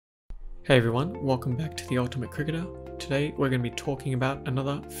Hey everyone, welcome back to The Ultimate Cricketer. Today we're going to be talking about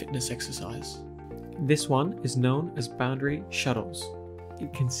another fitness exercise. This one is known as Boundary Shuttles.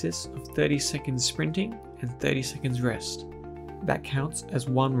 It consists of 30 seconds sprinting and 30 seconds rest. That counts as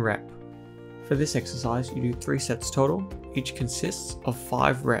 1 rep. For this exercise you do 3 sets total, each consists of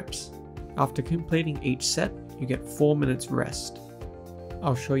 5 reps. After completing each set you get 4 minutes rest.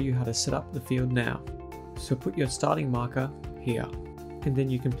 I'll show you how to set up the field now. So put your starting marker here, and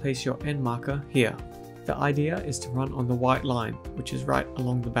then you can place your end marker here. The idea is to run on the white line, which is right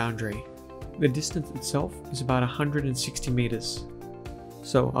along the boundary. The distance itself is about 160 meters.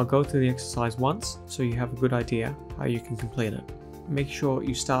 So I'll go through the exercise once so you have a good idea how you can complete it. Make sure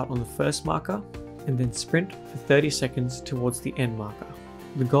you start on the first marker and then sprint for 30 seconds towards the end marker.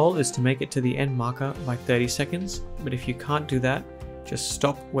 The goal is to make it to the end marker by 30 seconds, but if you can't do that, just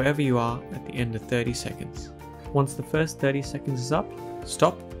stop wherever you are at the end of 30 seconds. Once the first 30 seconds is up,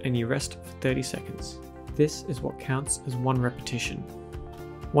 stop and you rest for 30 seconds. This is what counts as 1 repetition.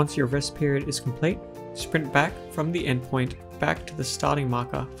 Once your rest period is complete, sprint back from the end point back to the starting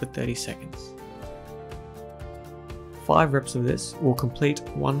marker for 30 seconds. 5 reps of this will complete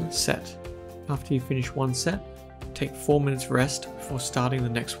 1 set. After you finish 1 set, take 4 minutes rest before starting the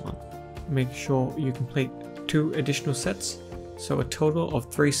next one. Make sure you complete 2 additional sets, so a total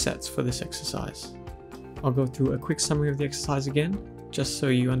of 3 sets for this exercise. I'll go through a quick summary of the exercise again, just so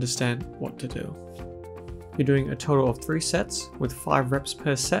you understand what to do. You're doing a total of 3 sets with 5 reps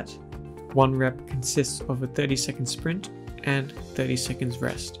per set. 1 rep consists of a 30-second sprint and 30 seconds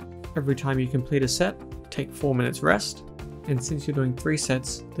rest. Every time you complete a set, take 4 minutes rest, and since you're doing 3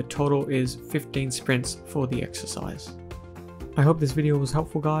 sets, the total is 15 sprints for the exercise. I hope this video was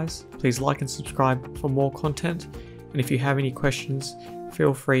helpful, guys. Please like and subscribe for more content, and if you have any questions,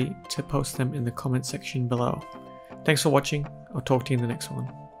 feel free to post them in the comment section below. Thanks for watching. I'll talk to you in the next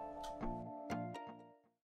one.